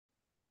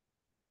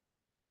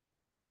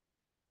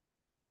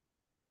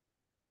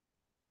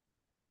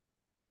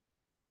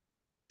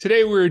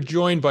Today, we're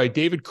joined by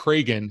David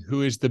Craigen,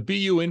 who is the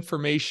BU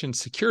Information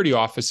Security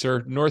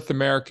Officer, North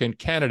America and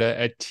Canada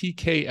at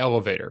TK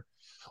Elevator.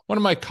 One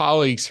of my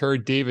colleagues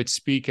heard David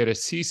speak at a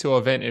CISO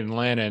event in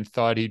Atlanta and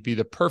thought he'd be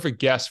the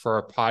perfect guest for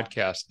our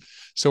podcast.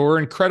 So we're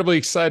incredibly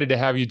excited to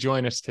have you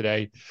join us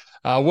today.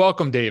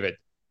 Welcome, David.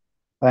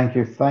 Thank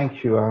you.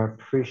 Thank you. I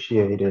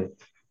appreciate it.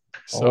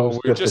 So Always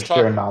we're good to just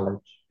share talking. knowledge.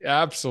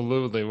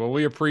 Absolutely. Well,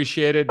 we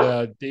appreciate it.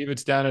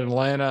 David's down in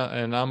Atlanta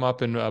and I'm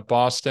up in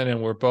Boston,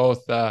 and we're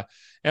both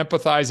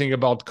empathizing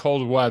about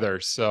cold weather.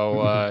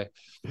 So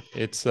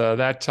it's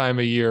that time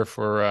of year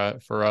for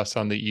us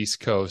on the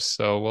East Coast.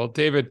 So, well,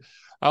 David,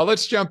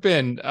 let's jump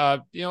in.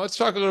 Let's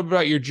talk a little bit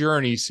about your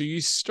journey. So you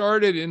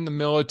started in the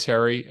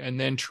military and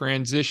then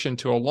transitioned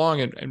to a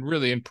long and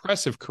really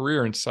impressive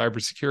career in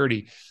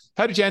cybersecurity.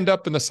 How did you end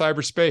up in the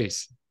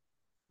cyberspace?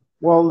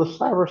 Well, the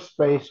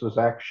cyberspace was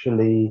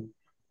actually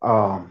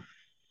um,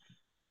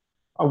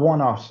 a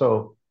one-off.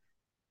 So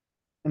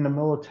in the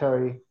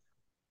military,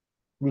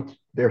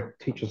 they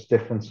teach us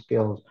different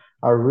skills.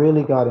 I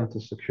really got into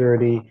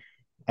security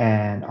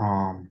and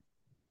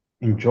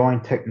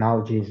enjoying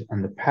technologies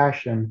and the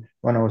passion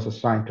when I was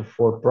assigned to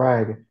Fort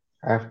Bragg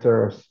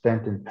after a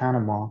stint in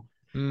Panama.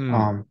 Hmm.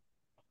 Um,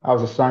 I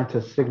was assigned to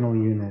a signal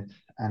unit,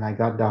 and I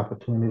got the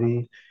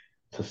opportunity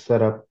to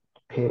set up,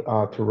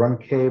 to run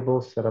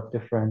cables, set up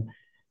different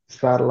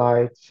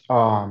satellites,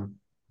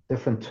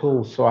 different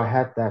tools. So I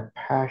had that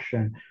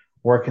passion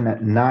working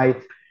at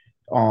night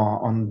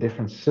on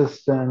different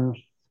systems.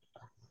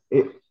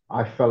 It,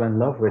 I fell in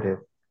love with it.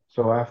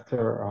 So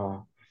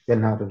after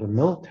getting out of the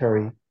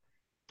military,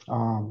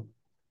 um,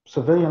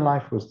 civilian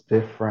life was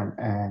different,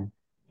 and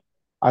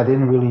I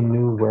didn't really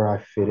knew where I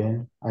fit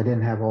in. I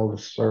didn't have all the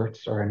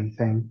certs or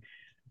anything.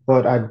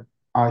 But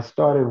I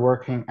started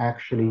working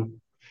actually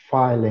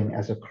filing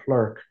as a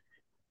clerk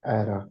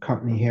at a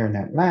company here in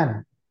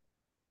Atlanta,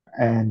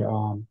 and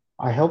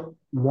I helped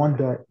one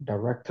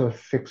director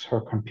fix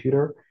her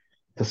computer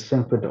to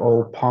sync with the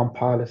old Palm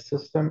Pilot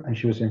system, and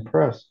she was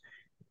impressed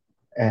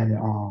and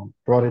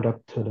brought it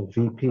up to the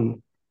VP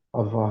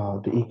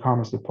of the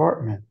e-commerce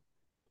department.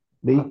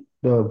 The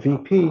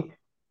VP,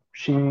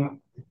 she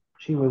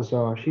she used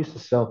to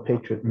sell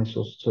Patriot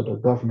missiles to the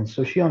government,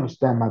 so she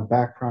understand my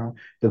background,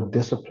 the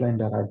discipline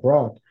that I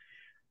brought.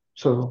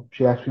 So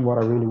she asked me what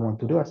I really want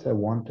to do. I said, I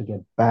want to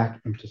get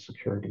back into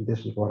security.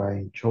 This is what I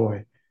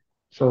enjoy.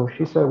 So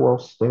she said, well,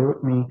 stay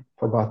with me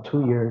for about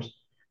 2 years,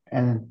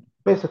 and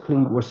basically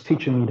was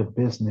teaching me the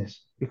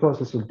business because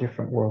it's a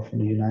different world from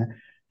the United,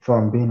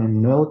 from being in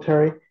the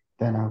military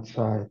than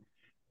outside.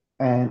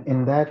 And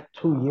in that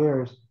 2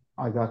 years,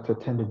 I got to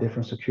attend the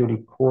different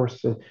security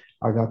courses.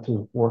 I got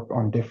to work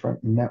on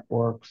different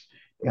networks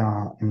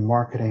in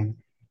marketing.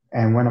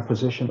 And when a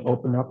position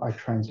opened up, I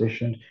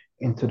transitioned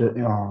into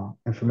the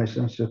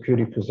information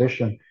security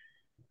position.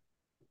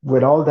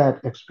 With all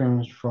that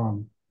experience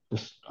from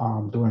just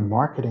doing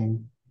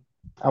marketing,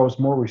 I was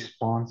more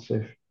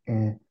responsive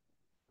in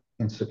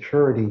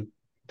security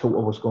to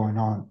what was going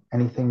on.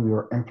 Anything we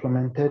were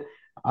implemented,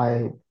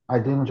 I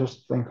didn't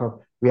just think of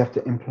we have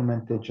to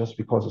implement it just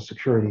because of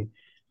security.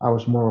 I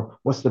was more,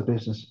 what's the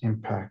business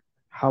impact?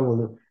 How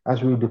will it,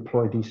 as we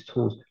deploy these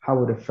tools, how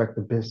would it affect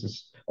the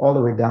business, all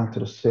the way down to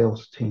the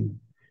sales team?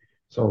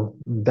 So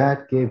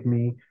that gave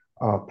me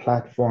a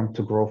platform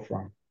to grow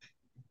from.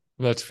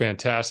 That's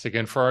fantastic.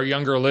 And for our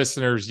younger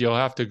listeners, you'll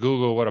have to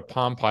Google what a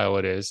Palm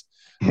Pilot is.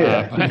 Uh,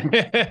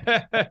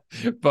 Yeah.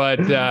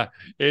 but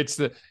it's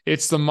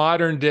the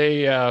modern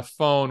day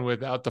phone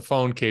without the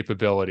phone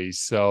capabilities.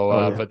 So,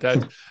 Oh but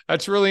yeah.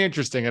 that's really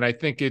interesting, and I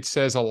think it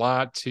says a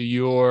lot to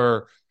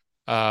your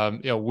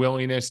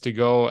willingness to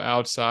go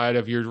outside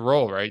of your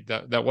role. Right,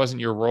 that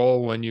wasn't your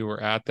role when you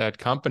were at that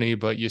company,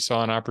 but you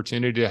saw an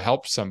opportunity to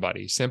help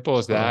somebody. Simple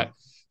as that.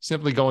 Correct.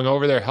 Simply going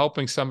over there,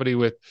 helping somebody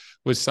with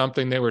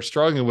something they were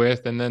struggling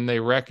with, and then they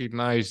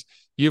recognize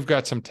you've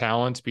got some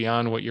talents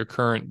beyond what your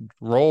current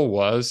role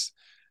was.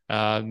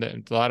 A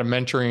lot of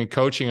mentoring and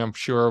coaching, I'm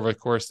sure, over the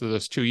course of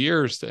those 2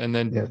 years, and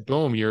then Yeah.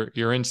 boom,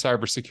 you're in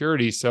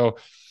cybersecurity. So,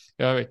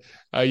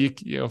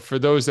 for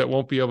those that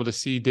won't be able to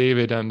see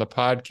David on the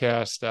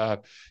podcast,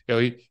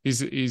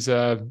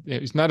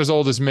 he's not as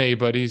old as me,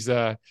 but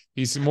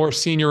he's more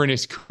senior in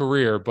his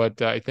career.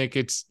 But I think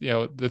it's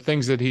the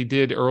things that he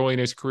did early in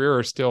his career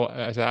are still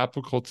as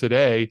applicable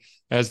today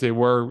as they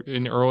were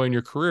in early in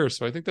your career.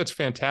 So I think that's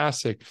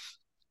fantastic.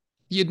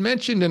 You'd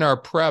mentioned in our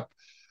prep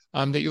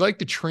that you like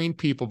to train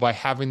people by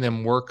having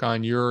them work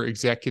on your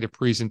executive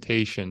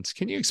presentations.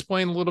 Can you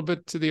explain a little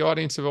bit to the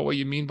audience about what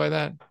you mean by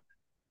that?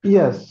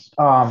 Yes.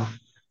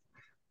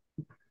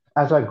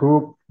 As I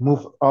grew,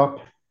 moved up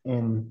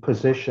in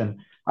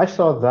position, I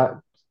saw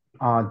that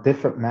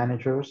different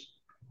managers,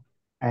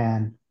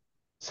 and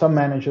some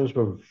managers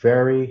were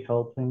very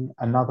helping.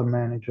 Another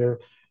manager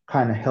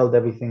kind of held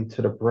everything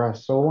to the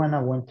breast. So when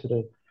I went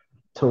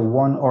to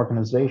one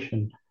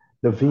organization,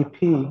 the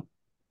VP,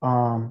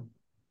 um,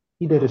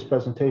 he did his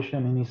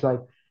presentation, and he's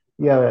like,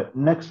 "Yeah,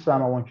 next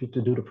time I want you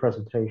to do the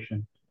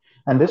presentation."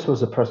 And this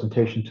was a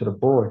presentation to the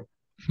board.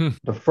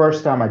 The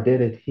first time I did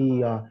it,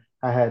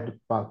 I had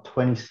about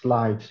 20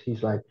 slides.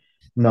 He's like,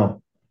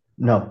 no,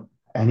 no.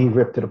 And he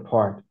ripped it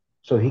apart.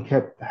 So he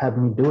kept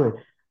having me do it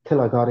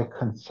till I got it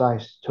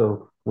concise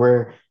to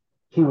where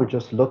he would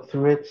just look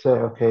through it, say,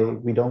 okay,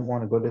 we don't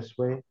want to go this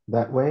way,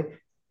 that way.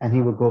 And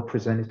he would go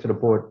present it to the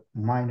board,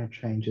 minor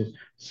changes.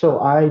 So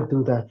I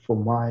do that for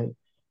my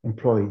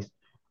employees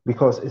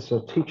because it's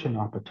a teaching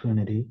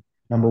opportunity,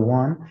 number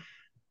one.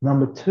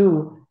 Number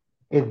two,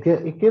 it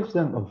gives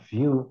them a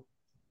view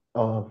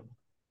of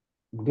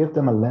give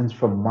them a lens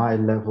from my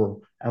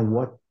level and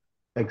what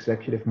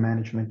executive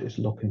management is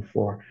looking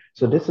for.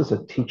 So this is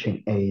a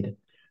teaching aid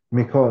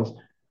because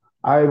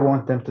I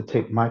want them to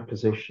take my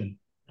position.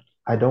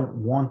 I don't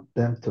want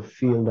them to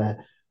feel that,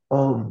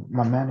 oh,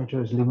 my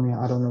manager is leaving me.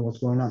 I don't know what's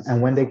going on.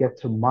 And when they get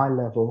to my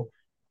level,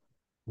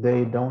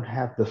 they don't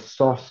have the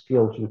soft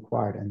skills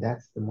required. And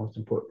that's the most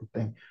important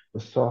thing, the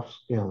soft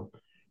skill.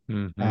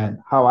 Hmm. And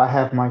how I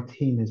have my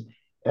team is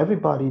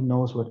everybody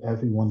knows what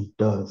everyone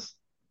does.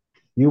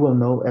 You will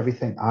know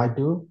everything I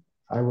do.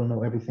 I will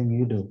know everything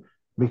you do.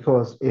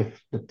 Because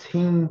if the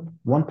team,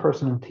 one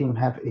person in the team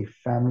have a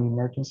family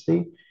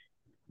emergency,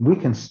 we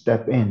can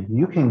step in.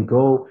 You can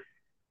go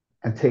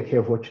and take care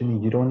of what you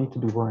need. You don't need to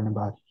be worrying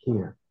about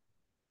here.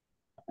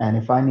 And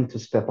if I need to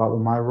step out of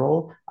my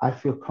role, I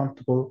feel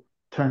comfortable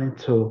turning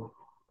to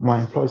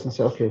my employees and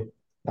say, okay,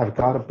 I've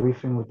got a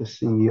briefing with the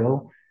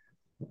CEO.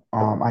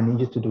 I need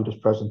you to do this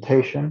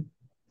presentation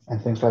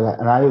and things like that.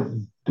 And I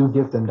do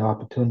give them the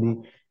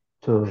opportunity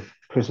to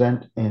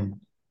present in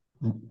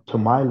to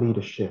my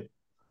leadership,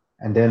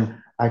 and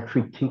then I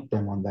critique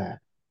them on that.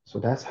 So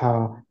that's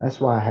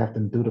why I have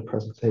them do the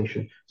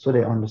presentation so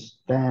they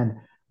understand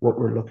what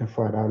we're looking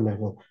for at our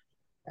level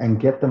and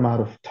get them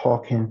out of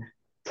talking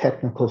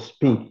technical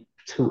speak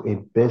to a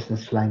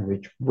business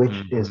language, which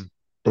Hmm. is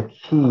the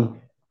key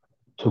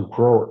to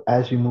grow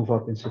as you move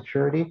up in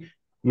security.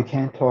 You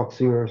can't talk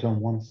zeros and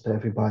ones to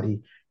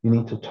everybody. You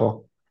need to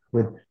talk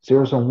with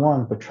zeros and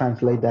one, but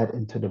translate that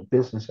into the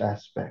business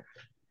aspect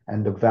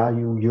and the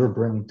value you're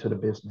bringing to the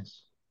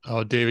business.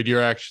 Oh, David,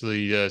 you're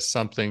actually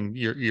something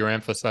you're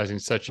emphasizing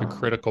such a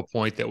critical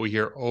point that we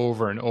hear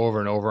over and over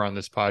and over on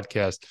this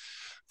podcast.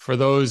 For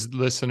those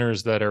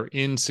listeners that are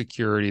in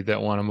security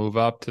that want to move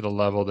up to the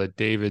level that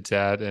David's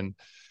at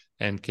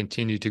and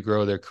continue to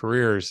grow their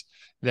careers,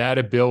 that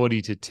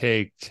ability to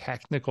take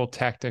technical,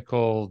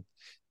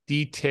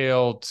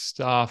 detailed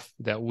stuff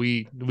that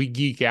we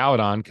geek out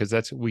on because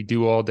that's what we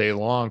do all day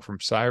long from a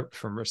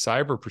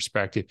cyber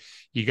perspective.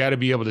 You got to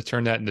be able to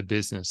turn that into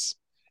business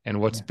and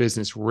what's Yeah.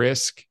 business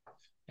risk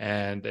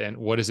and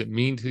what does it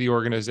mean to the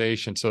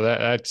organization. So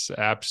that's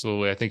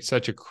absolutely, I think,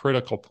 such a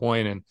critical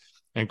point,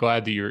 and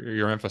glad that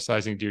you're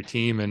emphasizing to your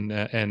team,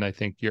 and I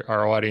think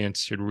our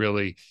audience should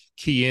really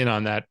key in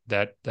on that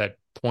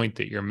point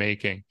that you're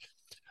making.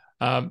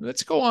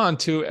 Let's go on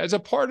to, as a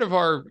part of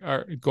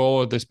our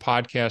goal of this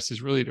podcast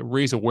is really to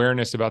raise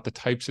awareness about the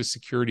types of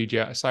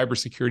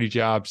cybersecurity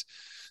jobs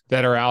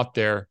that are out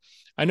there.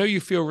 I know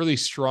you feel really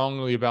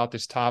strongly about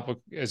this topic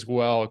as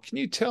well. Can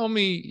you tell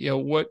me,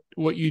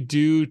 what you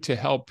do to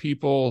help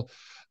people?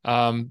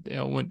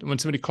 When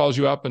somebody calls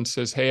you up and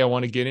says, "Hey, I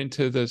want to get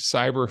into the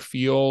cyber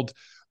field,"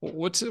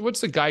 what's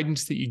the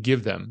guidance that you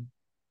give them?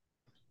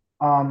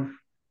 Um,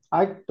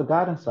 the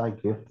guidance I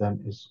give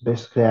them is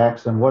basically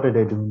ask them what are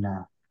they doing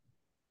now?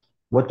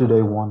 What do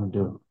they want to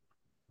do?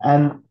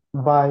 And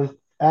by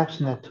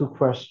asking that two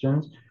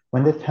questions,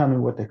 when they tell me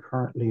what they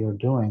currently are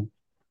doing,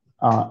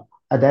 uh,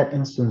 at that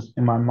instance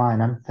in my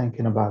mind, I'm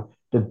thinking about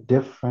the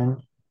different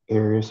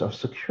areas of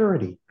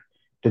security,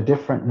 the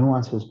different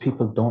nuances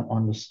people don't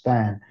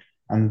understand.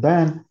 And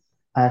then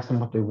I ask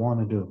them what they want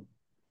to do.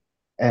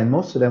 And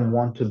most of them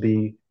want to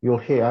be, you'll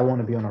hear, I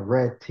want to be on a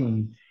red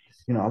team.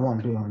 I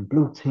want to be on a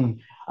blue team.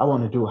 I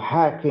want to do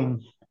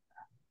hacking.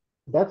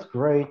 That's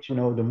great.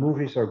 The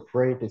movies are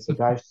great. It's a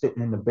guy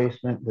sitting in the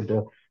basement with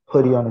the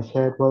hoodie on his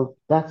head. Well,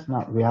 that's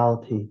not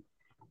reality.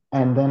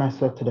 And then I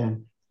said to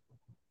them,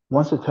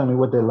 once they tell me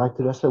what they like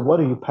to do, I said, what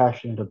are you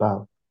passionate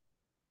about?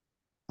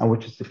 And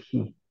which is the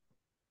key,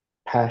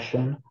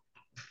 passion.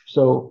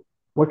 So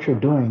what you're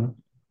doing,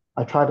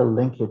 I try to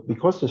link it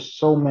because there's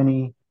so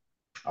many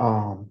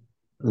um,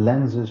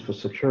 lenses for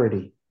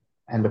security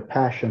and the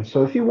passion.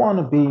 So if you want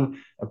to be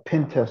a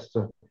pen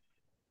tester,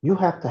 you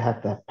have to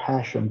have that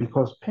passion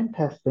because pen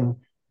testing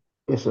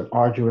is an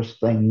arduous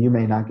thing. You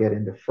may not get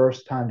in the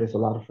first time. There's a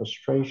lot of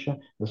frustration.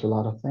 There's a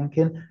lot of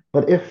thinking.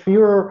 But if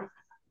your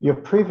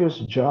previous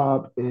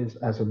job is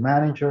as a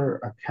manager,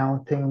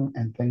 accounting,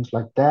 and things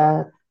like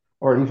that,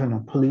 or even a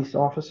police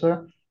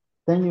officer,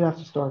 then you have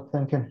to start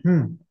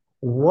thinking,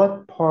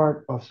 what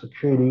part of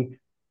security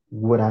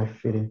would I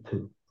fit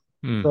into?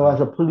 So Hmm. as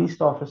a police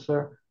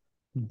officer,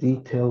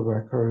 detailed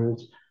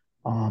records,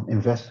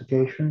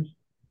 investigations,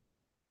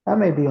 that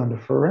may be on the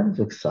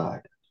forensic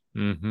side.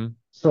 Hmm.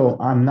 So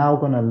I'm now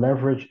going to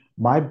leverage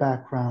my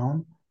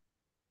background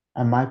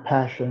and my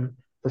passion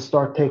to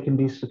start taking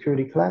these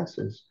security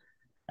classes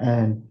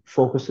and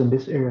focus in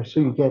this area. So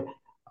you get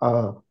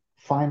a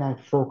finite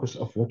focus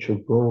of what your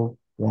goal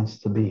wants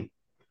to be.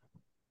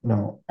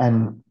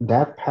 And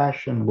that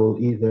passion will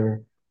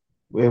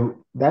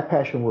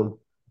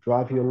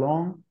drive you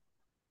along,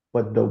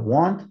 but the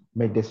want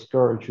may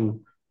discourage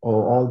you.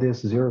 Or all these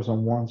zeros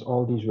and ones,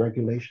 all these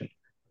regulations.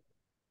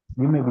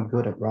 You may be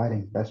good at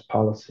writing, that's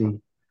policy.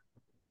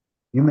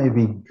 You may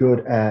be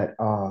good at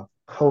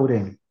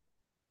coding,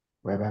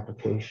 web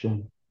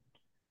application.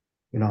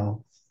 You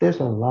know, there's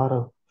a lot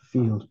of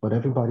fields, but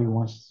everybody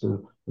wants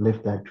to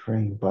live that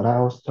dream. But I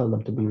always tell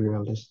them to be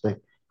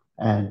realistic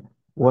and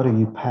what are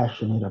you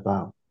passionate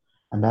about?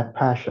 And that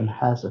passion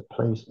has a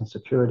place in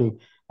security.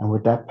 And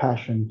with that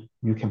passion,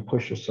 you can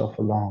push yourself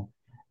along.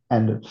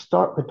 And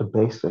start with the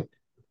basic,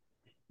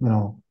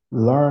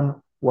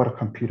 learn what a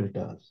computer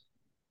does.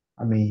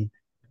 I mean,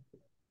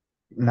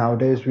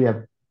 nowadays we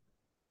have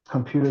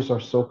computers are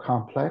so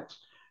complex,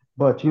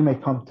 but you may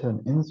come to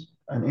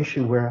an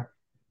issue where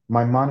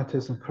my monitor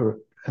isn't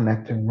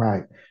connecting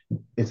right.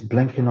 It's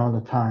blinking all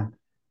the time.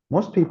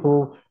 Most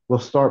people will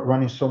start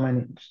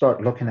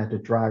looking at the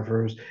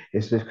drivers.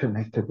 Is this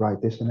connected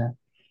right? This and that.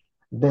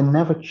 They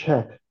never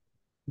check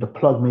the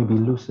plug may be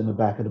loose in the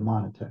back of the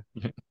monitor.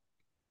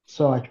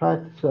 So I try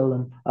to tell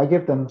them, I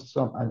give them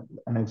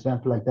an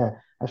example like that.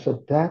 I said,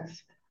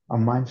 that's a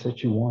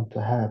mindset you want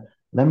to have.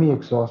 Let me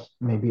exhaust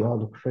maybe all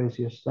the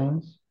craziest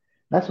things.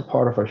 That's a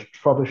part of our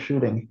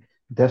troubleshooting,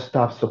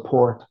 desktop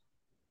support.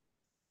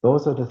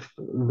 Those are the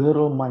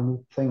little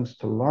minute things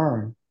to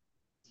learn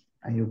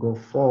and you go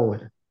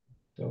forward.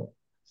 So,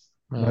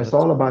 it's That's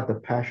all about the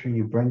passion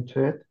you bring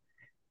to it.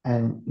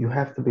 And you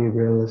have to be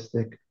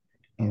realistic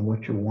in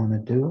what you want to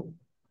do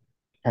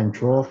and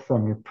draw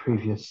from your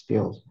previous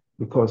skills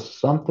because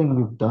something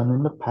you've done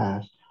in the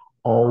past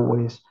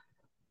always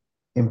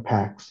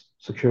impacts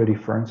security.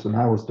 For instance,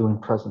 I was doing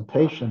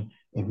presentation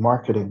in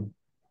marketing.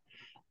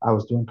 I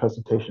was doing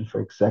presentation for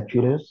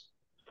executives.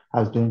 I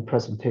was doing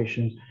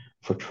presentations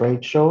for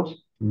trade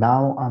shows.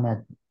 Now I'm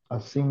at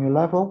a senior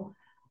level.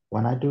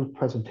 When I do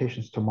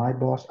presentations to my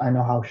boss, I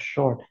know how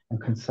short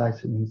and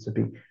concise it needs to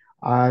be.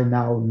 I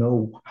now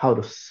know how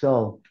to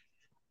sell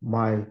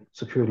my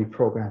security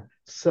program,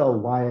 sell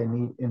why I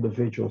need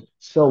individuals,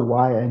 sell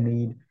why I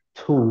need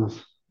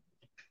tools.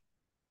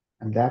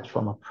 And that's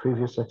from a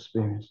previous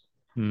experience.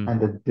 mm, And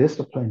the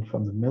discipline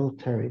from the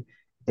military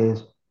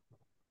is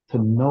to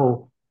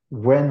know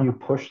when you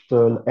push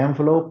the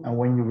envelope and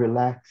when you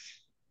relax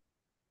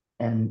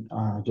and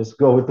just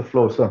go with the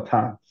flow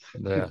sometimes.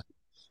 yeah.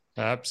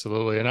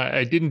 Absolutely. And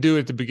I didn't do it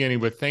at the beginning,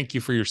 but thank you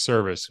for your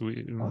service.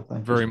 We Oh, thank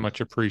you, very sir. much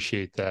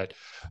appreciate that.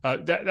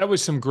 That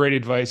was some great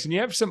advice. And you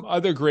have some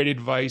other great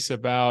advice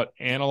about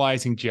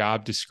analyzing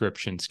job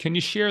descriptions. Can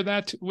you share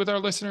that with our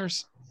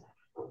listeners?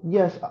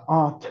 Yes,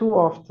 too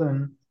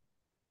often,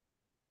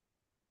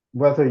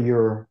 whether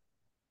you're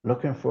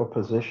looking for a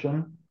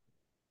position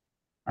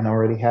and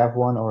already have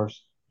one, or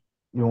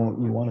you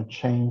want to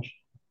change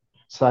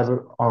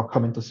cyber or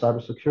come into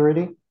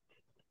cybersecurity,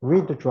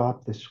 read the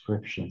job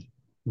description.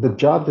 The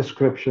job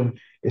description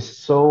is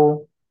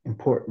so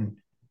important.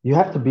 You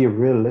have to be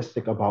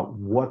realistic about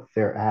what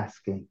they're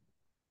asking.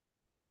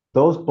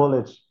 Those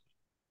bullets,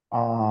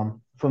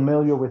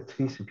 familiar with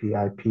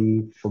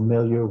TCP/IP,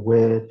 familiar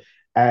with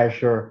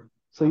Azure.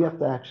 So you have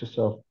to ask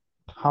yourself,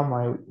 how am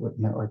I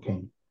with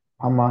networking?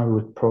 How am I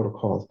with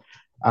protocols?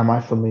 Am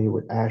I familiar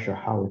with Azure,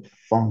 how it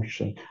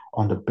functions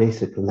on the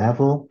basic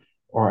level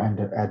or in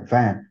the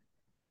advanced?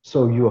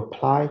 So you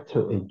apply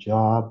to a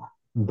job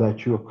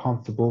that you're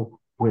comfortable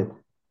with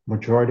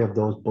majority of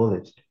those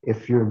bullets.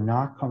 If you're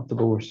not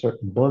comfortable with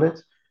certain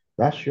bullets,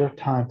 that's your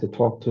time to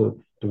talk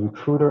to the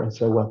recruiter and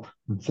say, well,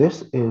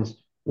 this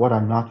is what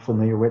I'm not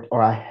familiar with,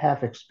 or I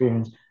have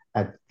experience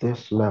at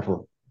this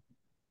level.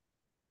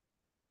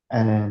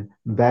 And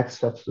that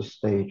sets the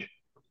stage.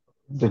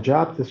 The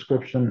job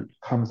description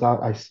comes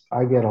out.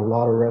 I get a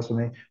lot of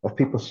resume of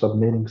people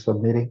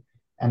submitting.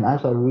 And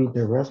as I read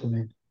their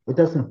resume, it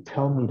doesn't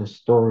tell me the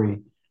story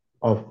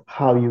of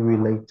how you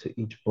relate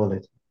to each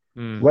bullet.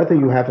 Mm, Whether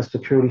you have a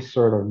security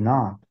cert or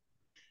not,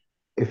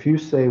 if you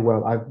say,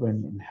 well, I've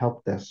been in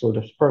help desk, so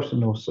there's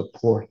personal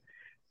support,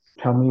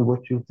 tell me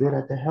what you did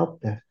at the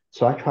help desk.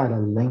 So I try to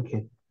link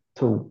it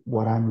to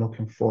what I'm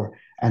looking for.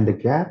 And the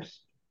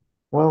gaps,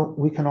 well,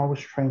 we can always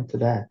train to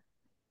that.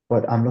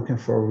 But I'm looking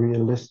for a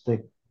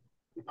realistic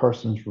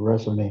person's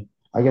resume.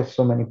 I get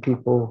so many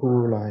people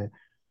who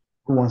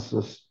wants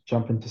to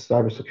jump into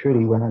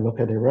cybersecurity. When I look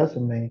at their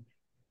resume,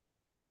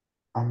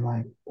 I'm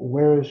like,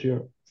 where is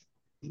your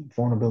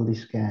vulnerability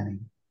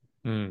scanning?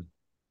 mm,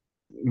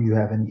 You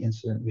have any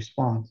incident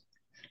response?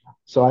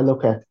 So I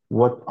look at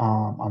what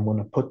I'm going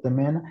to put them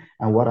in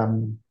and what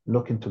I'm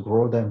looking to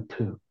grow them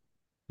to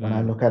when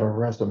I mm. look at a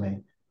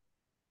resume.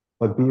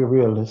 But be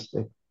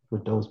realistic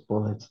with those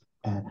bullets.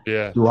 And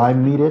Yeah. do I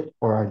meet it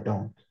or I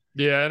don't?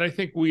 Yeah. And I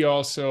think we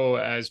also,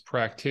 as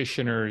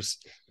practitioners,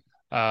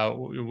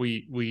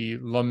 we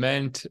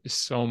lament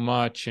so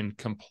much and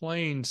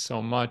complain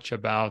so much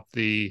about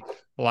the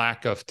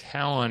lack of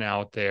talent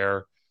out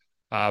there.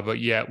 But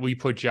yet we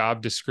put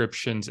job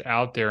descriptions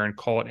out there and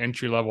call it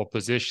entry level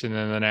position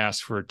and then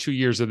ask for 2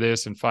 years of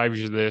this and 5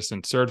 years of this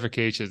and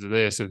certifications of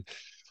this. And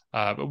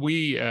But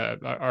we,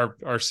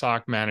 our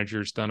SOC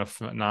manager's done a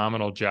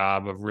phenomenal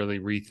job of really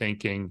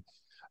rethinking.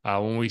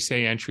 When we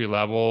say entry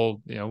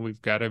level,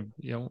 we've got to,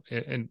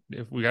 and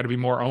if we got to be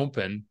more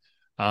open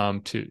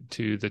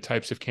to the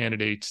types of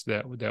candidates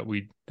that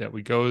we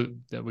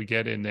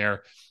get in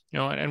there,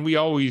 and we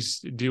always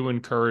do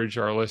encourage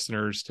our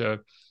listeners to,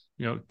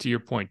 to your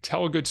point,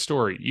 tell a good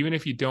story. Even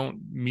if you don't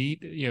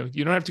meet, you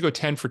don't have to go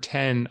 10 for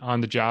 10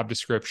 on the job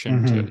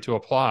description Hmm. to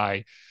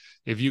apply.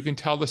 If you can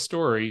tell the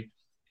story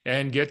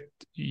and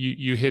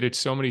you hit it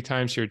so many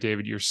times here,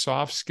 David, your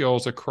soft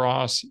skills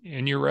across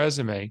in your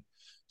resume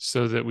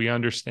so that we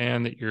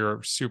understand that you're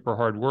a super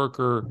hard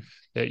worker,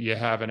 that you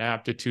have an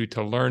aptitude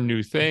to learn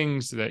new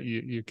things, that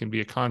you can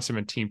be a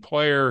consummate team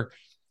player.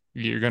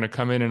 You're going to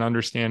come in and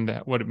understand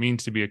what it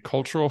means to be a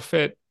cultural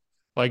fit.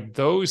 Like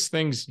those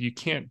things you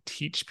can't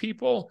teach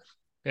people.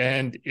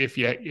 And if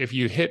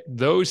you hit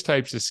those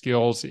types of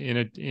skills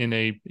in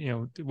a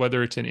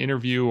whether it's an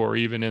interview or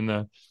even in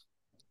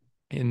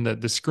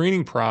the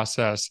screening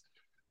process,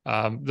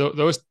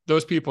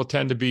 those people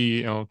tend to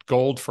be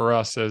gold for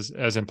us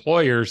as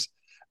employers,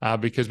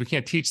 because we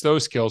can't teach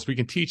those skills. We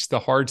can teach the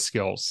hard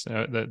skills,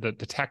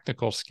 the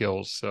technical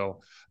skills.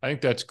 So I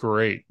think that's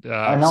great.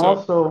 And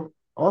So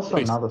also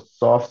please. another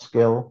soft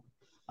skill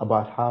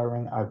about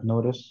hiring I've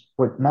noticed.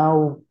 With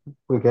now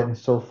we're getting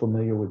so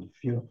familiar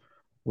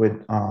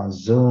with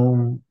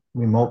Zoom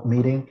remote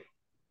meeting.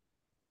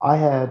 I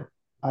had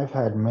I've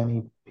had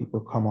many people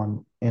come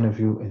on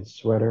interview in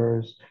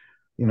sweaters,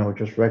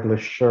 just regular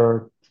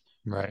shirt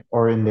Right.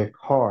 or in their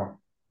car.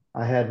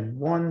 I had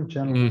one Mm,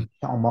 gentleman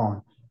come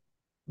on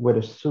with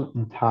a suit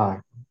and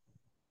tie.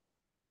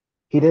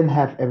 He didn't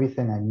have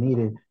everything I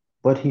needed,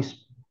 but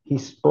he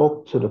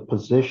spoke to the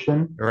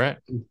position, all right.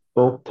 he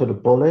spoke to the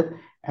bullet,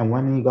 and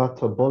when he got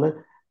to bullet,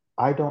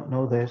 I don't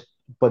know this,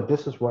 but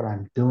this is what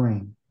I'm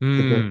doing to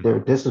get Mm, there.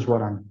 This is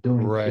what I'm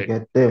doing to right.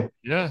 get there.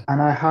 Yeah.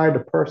 And I hired a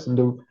person.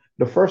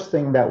 The first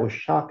thing that was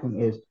shocking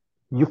is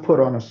you put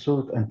on a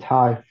suit and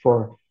tie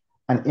for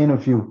an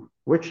interview,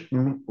 which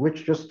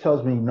just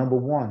tells me number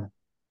one,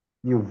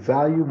 you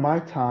value my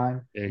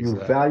time, you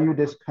Exactly. value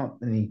this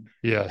company,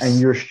 and Yes.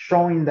 you're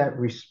showing that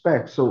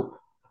respect. So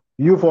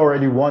you've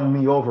already won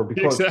me over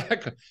because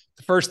Exactly.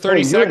 The first hey,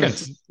 30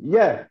 seconds.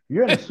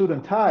 you're in a suit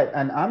and tie,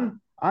 and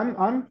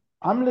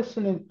I'm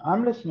listening.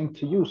 I'm listening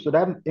to you. So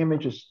that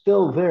image is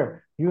still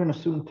there. You're in a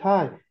suit and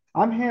tie.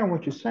 I'm hearing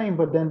what you're saying,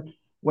 but then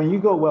when you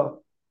go,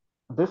 well,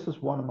 this is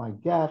one of my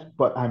gaps,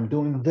 but I'm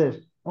doing this.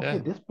 Okay,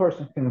 Yeah. this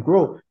person can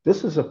grow.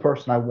 This is a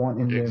person I want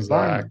in the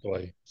environment.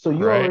 Exactly. So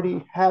you Right.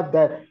 already have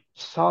that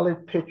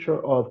solid picture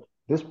of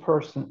this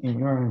person in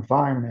your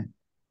environment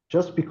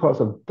just because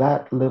of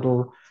that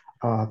little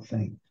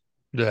thing.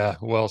 Yeah,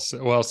 well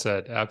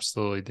said.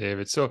 Absolutely,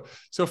 David. So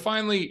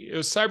finally,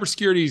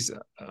 cybersecurity is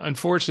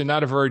unfortunately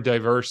not a very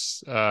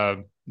diverse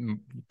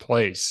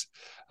place.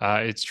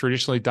 It's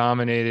traditionally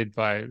dominated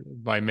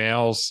by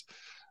males,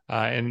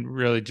 and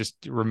really just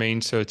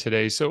remains so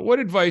today. So, what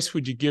advice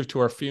would you give to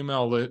our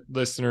female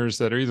listeners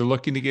that are either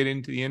looking to get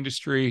into the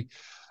industry,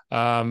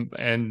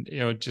 and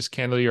just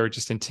candidly or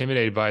just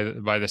intimidated by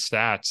the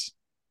stats?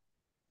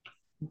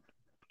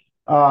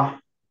 Uh,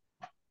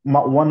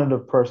 one of the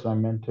person I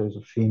mentor is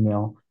a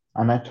female,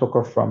 and I took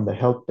her from the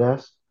help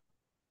desk,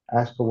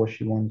 asked her what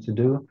she wanted to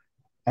do,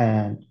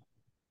 and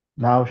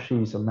now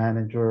she's a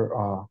manager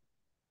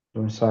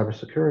doing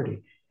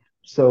cybersecurity.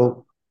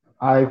 So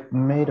I've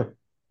made an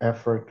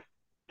effort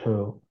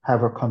to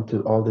have her come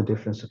to all the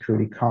different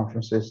security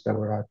conferences that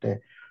were out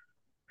there.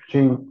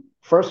 She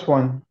first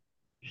one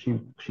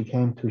she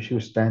came to, she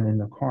was standing in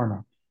the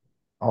corner,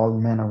 all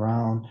men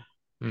around.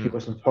 She Hmm.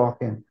 wasn't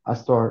talking. I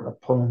started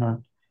pulling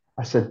her.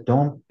 I said,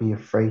 "Don't be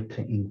afraid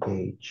to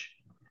engage.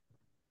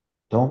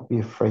 Don't be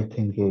afraid to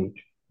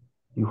engage.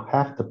 You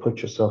have to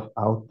put yourself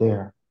out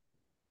there.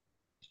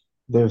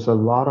 There's a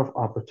lot of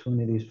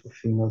opportunities for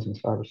females in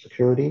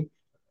cybersecurity,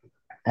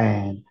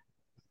 and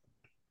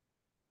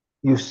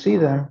you see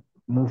them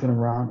moving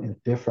around in a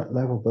different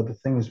level. But the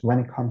thing is, when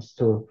it comes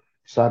to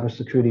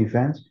cybersecurity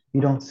events,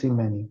 you don't see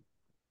many.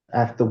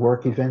 After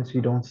work events,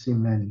 you don't see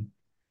many.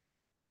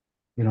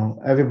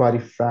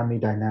 Everybody's family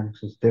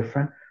dynamics is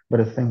different. But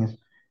the thing is,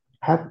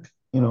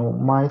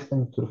 my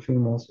thing to the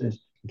females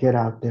is get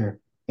out there,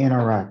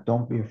 interact,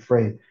 don't be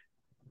afraid.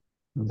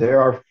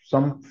 There are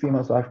some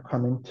females I've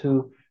come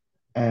into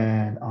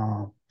and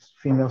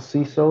female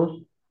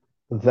CISOs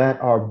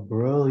that are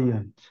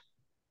brilliant.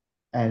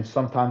 And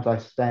sometimes I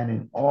stand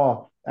in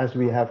awe as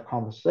we have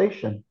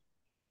conversation.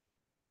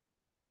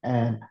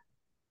 And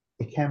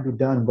it can be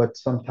done, but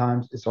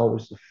sometimes it's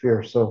always the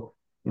fear. So,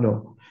 you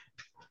know,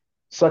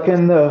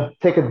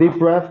 take a deep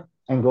breath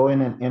and go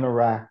in and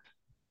interact,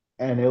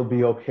 and it'll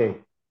be okay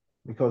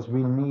because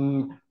we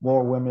need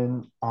more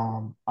women.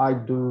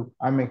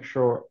 I make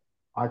sure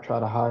I try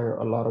to hire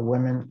a lot of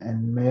women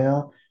and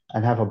male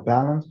and have a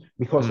balance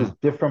because Hmm. it's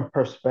different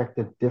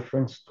perspective,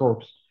 different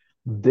scopes,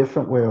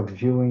 different way of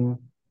viewing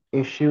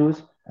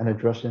issues and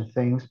addressing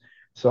things.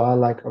 So I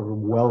like a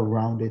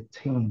well-rounded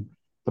team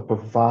to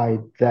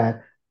provide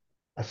that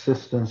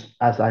assistance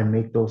as I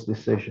make those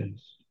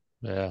decisions.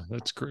 Yeah,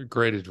 that's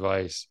great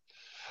advice.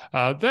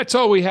 That's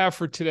all we have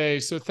for today.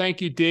 So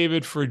thank you,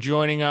 David, for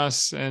joining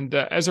us. And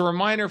as a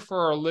reminder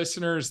for our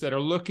listeners that are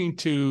looking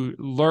to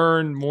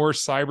learn more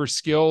cyber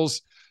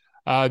skills,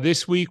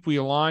 this week we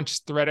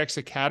launched ThreatX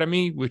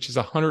Academy, which is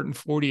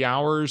 140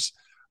 hours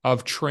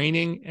of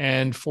training.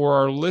 And for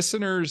our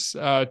listeners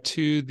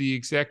to the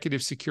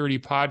Executive Security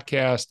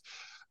Podcast,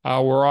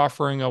 we're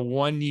offering a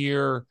 1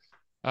 year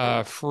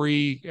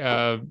free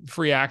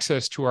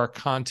access to our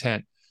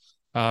content.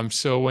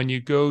 So when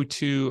you go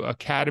to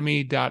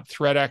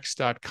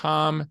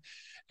academy.threatx.com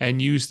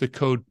and use the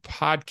code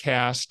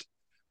podcast,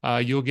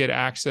 you'll get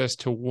access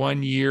to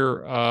 1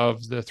 year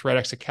of the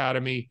ThreatX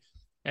Academy.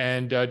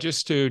 And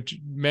just to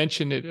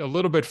mention it a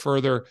little bit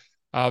further,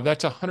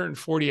 that's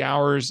 140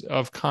 hours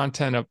of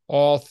content of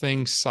all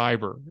things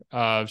cyber.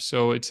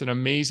 So it's an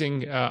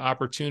amazing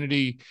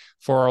opportunity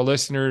for our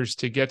listeners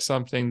to get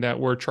something that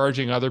we're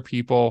charging other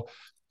people,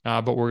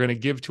 but we're going to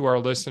give to our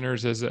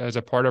listeners as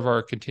a part of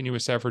our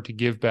continuous effort to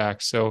give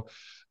back. So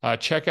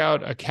check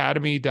out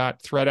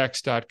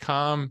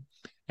academy.threatx.com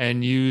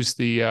and use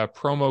the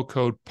promo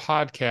code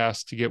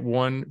podcast to get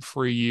 1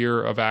 free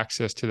year of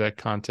access to that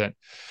content.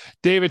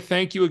 David,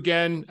 thank you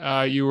again.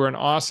 You were an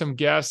awesome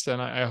guest,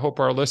 and I hope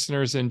our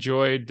listeners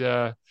enjoyed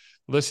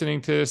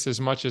listening to this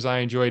as much as I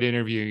enjoyed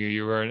interviewing you.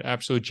 You were an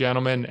absolute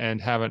gentleman, and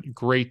have a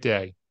great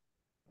day.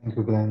 Thank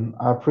you, Glenn.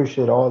 I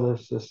appreciate all the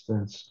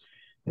assistance.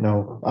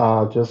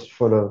 Just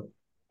for the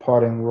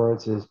parting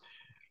words is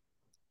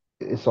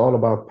it's all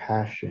about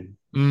passion,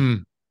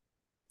 Mm,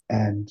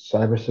 and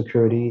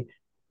cybersecurity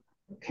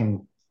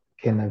can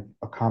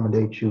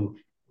accommodate you,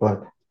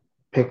 but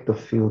pick the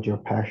field you're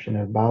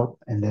passionate about,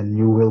 and then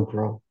you will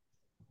grow.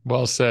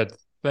 well said.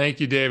 Thank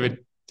you,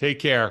 David. Take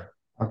care.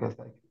 Okay, thank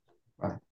you. Bye.